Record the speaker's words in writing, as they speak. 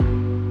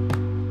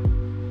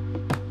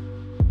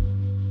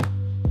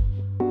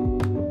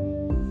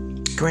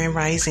Grand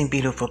Rising,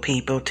 beautiful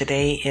people.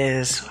 Today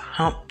is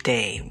Hump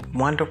Day.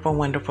 Wonderful,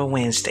 wonderful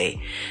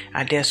Wednesday.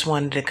 I just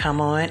wanted to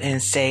come on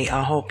and say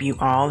I hope you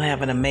all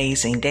have an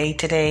amazing day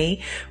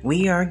today.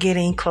 We are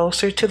getting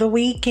closer to the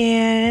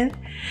weekend,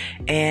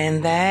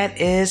 and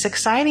that is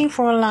exciting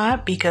for a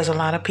lot because a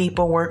lot of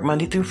people work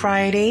Monday through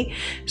Friday.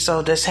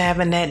 So just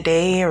having that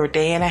day or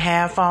day and a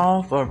half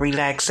off or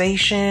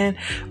relaxation,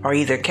 or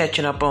either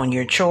catching up on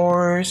your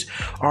chores,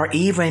 or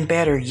even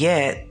better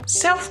yet,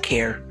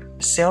 self-care.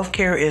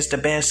 Self-care is the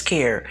best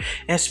care,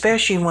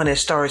 especially when it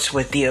starts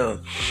with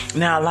you.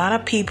 Now, a lot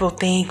of people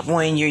think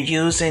when you're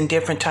using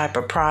different type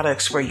of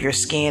products for your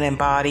skin and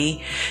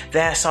body,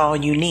 that's all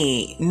you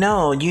need.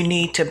 No, you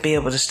need to be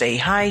able to stay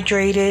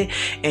hydrated,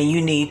 and you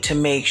need to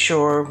make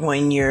sure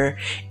when you're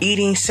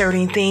eating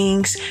certain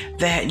things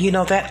that,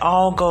 that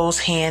all goes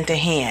hand to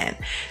hand.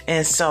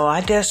 And so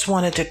I just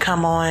wanted to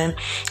come on,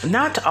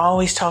 not to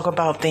always talk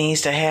about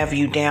things that have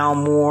you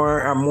down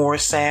more or more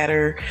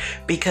sadder,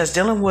 because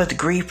dealing with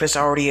grief is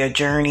already a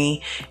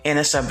journey, and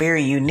it's a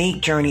very unique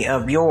journey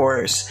of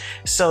yours.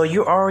 So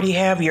you already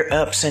have your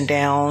ups and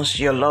downs,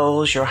 your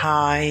lows, your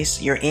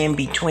highs, your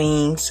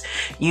in-betweens,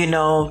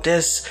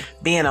 this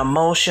being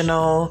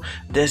emotional,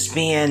 this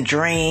being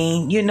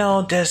drained,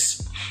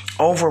 this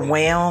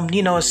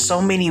overwhelmed,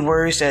 so many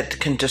words that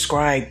can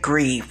describe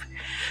grief.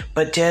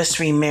 But just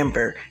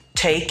remember,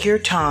 take your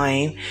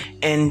time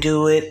and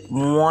do it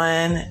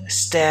one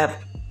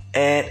step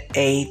at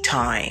a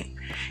time.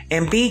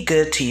 And be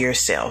good to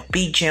yourself.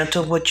 Be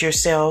gentle with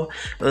yourself.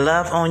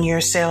 Love on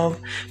yourself.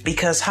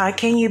 Because how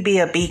can you be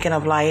a beacon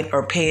of light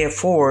or pay it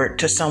forward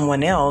to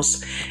someone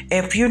else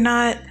if you're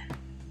not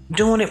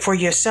doing it for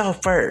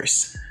yourself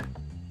first?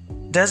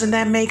 Doesn't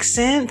that make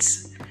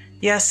sense?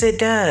 Yes, it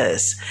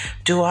does.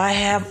 Do I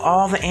have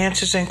all the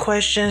answers and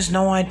questions?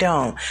 No, I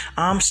don't.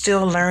 I'm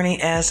still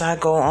learning as I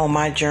go on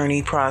my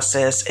journey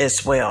process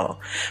as well.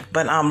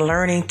 But I'm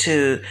learning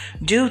to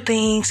do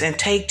things and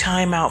take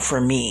time out for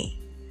me.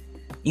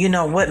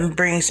 What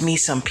brings me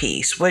some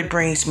peace? What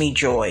brings me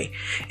joy?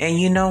 And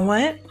you know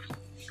what?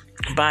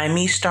 By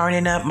me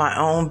starting up my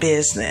own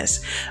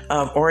business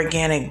of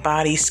organic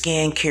body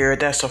skin care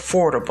that's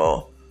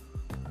affordable,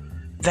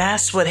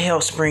 that's what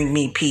helps bring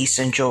me peace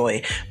and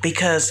joy,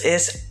 because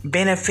it's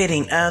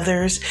benefiting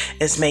others,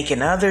 it's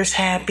making others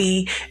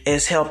happy,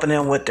 it's helping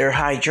them with their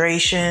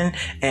hydration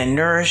and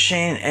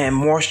nourishing and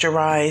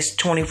moisturize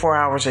 24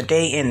 hours a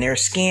day in their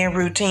skin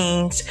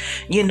routines.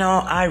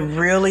 I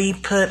really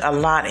put a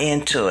lot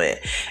into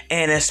it,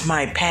 and it's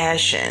my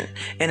passion,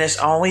 and it's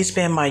always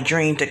been my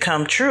dream to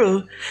come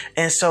true.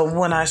 And so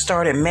when I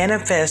started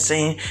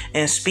manifesting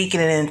and speaking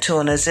it into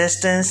an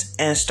existence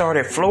and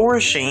started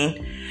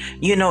flourishing,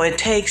 it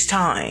takes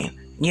time.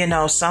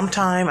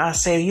 Sometimes I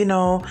say,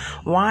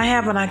 why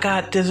haven't I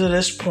got to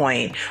this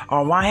point?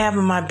 Or why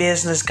haven't my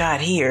business got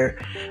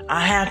here?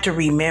 I have to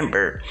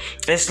remember,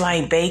 it's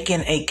like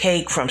baking a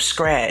cake from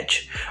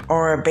scratch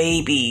or a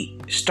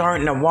baby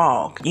starting to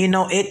walk.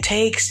 It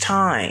takes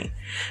time.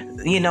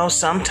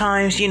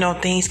 Sometimes,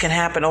 things can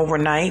happen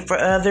overnight for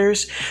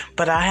others,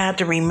 but I have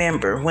to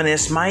remember when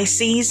it's my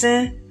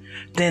season,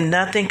 then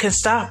nothing can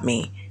stop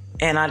me.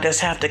 And I just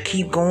have to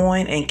keep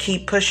going and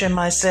keep pushing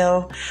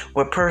myself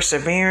with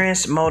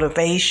perseverance,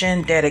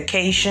 motivation,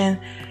 dedication,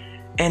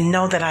 and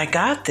know that I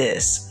got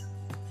this.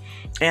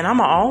 And I'm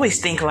going to always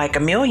think like a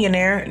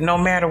millionaire, no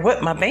matter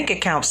what my bank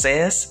account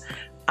says.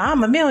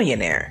 I'm a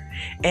millionaire,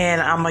 and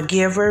I'm a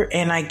giver,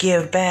 and I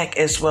give back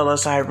as well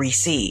as I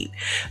receive.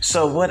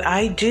 So what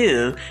I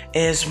do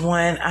is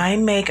when I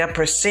make a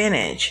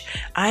percentage,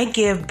 I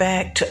give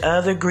back to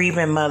other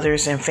grieving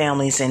mothers and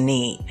families in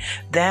need.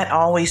 That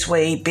always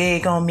weighed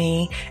big on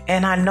me,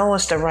 and I know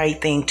it's the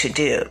right thing to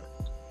do.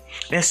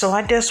 And so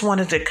I just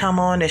wanted to come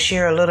on and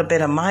share a little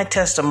bit of my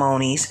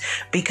testimonies,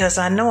 because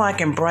I know I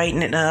can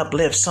brighten and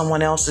uplift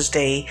someone else's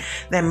day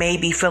that may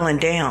be feeling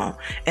down.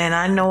 And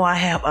I know I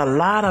have a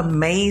lot of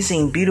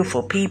amazing,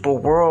 beautiful people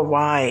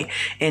worldwide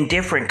in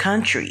different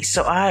countries.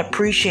 So I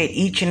appreciate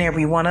each and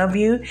every one of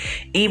you.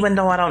 Even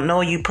though I don't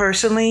know you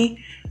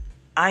personally,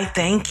 I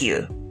thank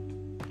you.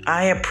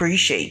 I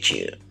appreciate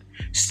you.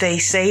 Stay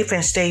safe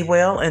and stay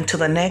well until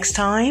the next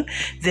time.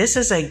 This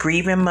is a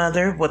grieving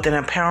mother with an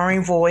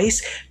empowering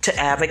voice to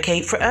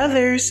advocate for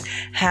others.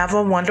 Have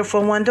a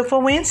wonderful,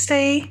 wonderful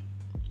Wednesday.